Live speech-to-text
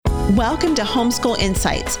Welcome to Homeschool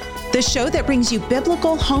Insights, the show that brings you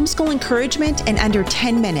biblical homeschool encouragement in under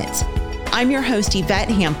 10 minutes. I'm your host, Yvette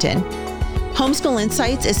Hampton. Homeschool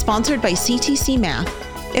Insights is sponsored by CTC Math.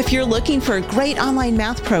 If you're looking for a great online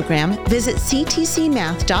math program, visit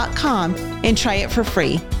ctcmath.com and try it for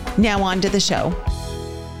free. Now on to the show.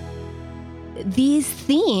 These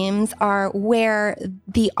themes are where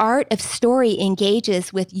the art of story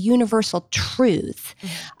engages with universal truths.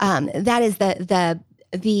 That is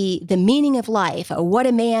the meaning of life, what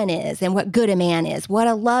a man is and what good a man is, what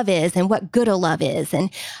a love is and what good a love is, and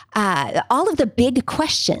all of the big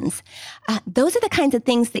questions. Those are the kinds of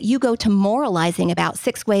things that you go to moralizing about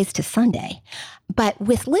 6 ways to Sunday. But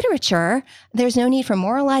with literature, there's no need for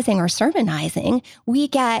moralizing or sermonizing. We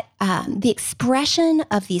get the expression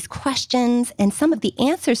of these questions and some of the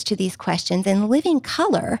answers to these questions in living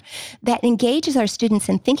color that engages our students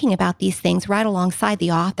in thinking about these things right alongside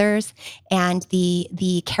the authors and the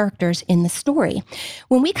characters in the story.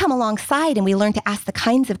 When we come alongside and we learn to ask the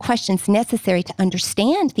kinds of questions necessary to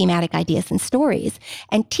understand thematic ideas and stories,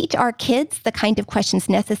 and teach our kids the kind of questions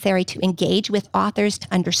necessary to engage with authors to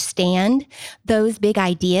understand those big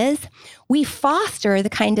ideas, we foster the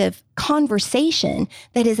kind of conversation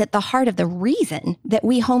that is at the heart of the reason that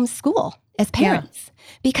we homeschool as parents. Yeah.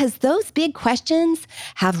 Because those big questions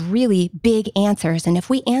have really big answers. And if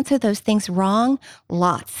we answer those things wrong,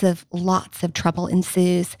 lots of trouble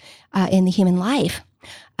ensues in the human life.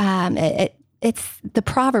 It's the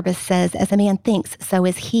proverb says, as a man thinks, so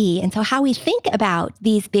is he. And so how we think about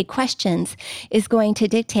these big questions is going to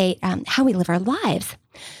dictate how we live our lives.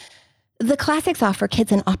 The classics offer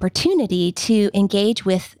kids an opportunity to engage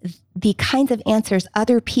with the kinds of answers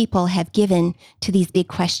other people have given to these big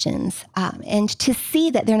questions, and to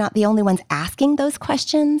see that they're not the only ones asking those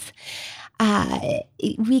questions.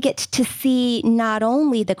 We get to see not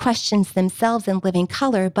only the questions themselves in living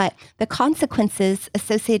color, but the consequences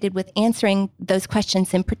associated with answering those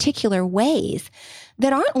questions in particular ways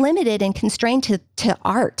that aren't limited and constrained to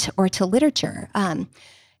art or to literature.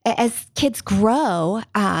 As kids grow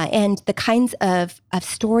and the kinds of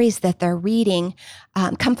stories that they're reading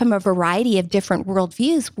come from a variety of different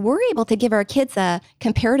worldviews, we're able to give our kids a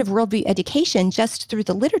comparative worldview education just through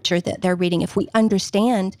the literature that they're reading if we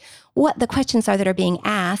understand what the questions are that are being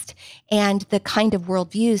asked and the kind of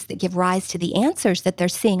worldviews that give rise to the answers that they're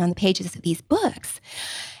seeing on the pages of these books.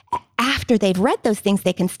 After they've read those things,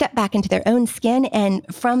 they can step back into their own skin and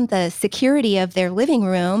from the security of their living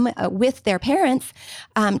room with their parents,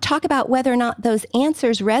 talk about whether or not those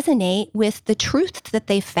answers resonate with the truth that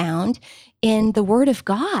they found in the Word of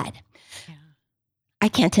God. Yeah. I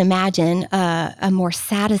can't imagine a more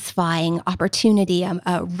satisfying opportunity,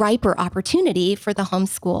 a riper opportunity for the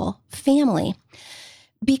homeschool family.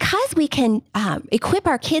 Because we can equip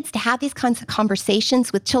our kids to have these kinds of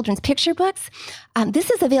conversations with children's picture books,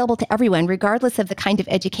 this is available to everyone, regardless of the kind of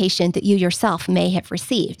education that you yourself may have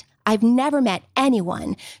received. I've never met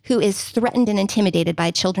anyone who is threatened and intimidated by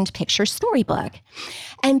a children's picture storybook.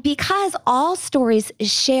 And because all stories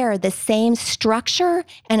share the same structure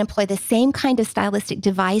and employ the same kind of stylistic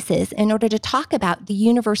devices in order to talk about the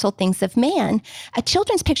universal things of man, a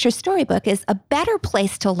children's picture storybook is a better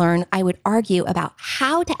place to learn, I would argue, about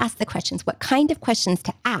how to ask the questions, what kind of questions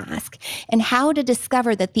to ask, and how to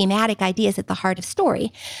discover the thematic ideas at the heart of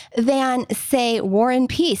story than, say, War and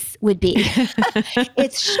Peace would be.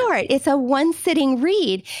 It's short. It's a one-sitting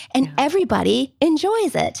read, and everybody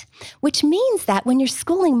enjoys it, which means that when you're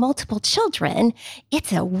schooling multiple children,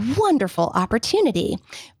 it's a wonderful opportunity.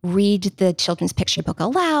 Read the children's picture book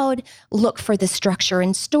aloud, look for the structure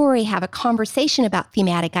and story, have a conversation about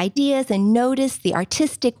thematic ideas, and notice the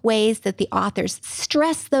artistic ways that the authors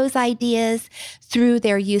stress those ideas through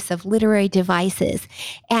their use of literary devices.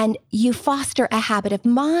 And you foster a habit of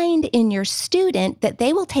mind in your student that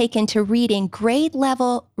they will take into reading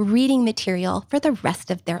grade-level reading material for the rest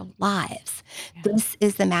of their lives. Yeah. This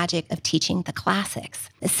is the magic of teaching the classics.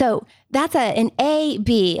 So that's an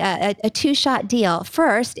A-B, a two-shot deal.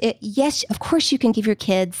 First, yes, of course you can give your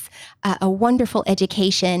kids a wonderful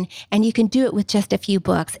education, and you can do it with just a few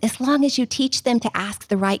books, as long as you teach them to ask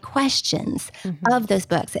the right questions of those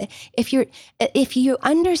books. If you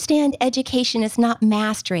understand education is not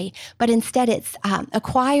mastery, but instead it's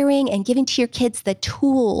acquiring and giving to your kids the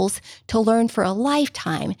tools to learn for a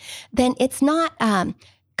lifetime, then it's not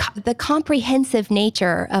the comprehensive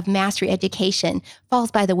nature of mastery education falls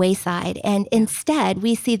by the wayside. And instead,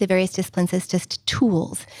 we see the various disciplines as just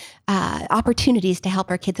tools, opportunities to help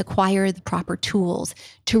our kids acquire the proper tools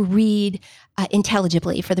to read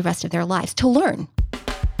intelligibly for the rest of their lives, to learn.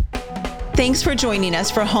 Thanks for joining us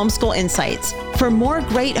for Homeschool Insights. For more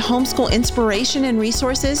great homeschool inspiration and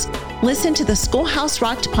resources, listen to the Schoolhouse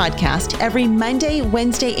Rocked podcast every Monday,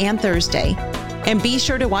 Wednesday, and Thursday. And be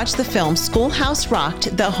sure to watch the film Schoolhouse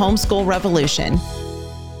Rocked: The Homeschool Revolution.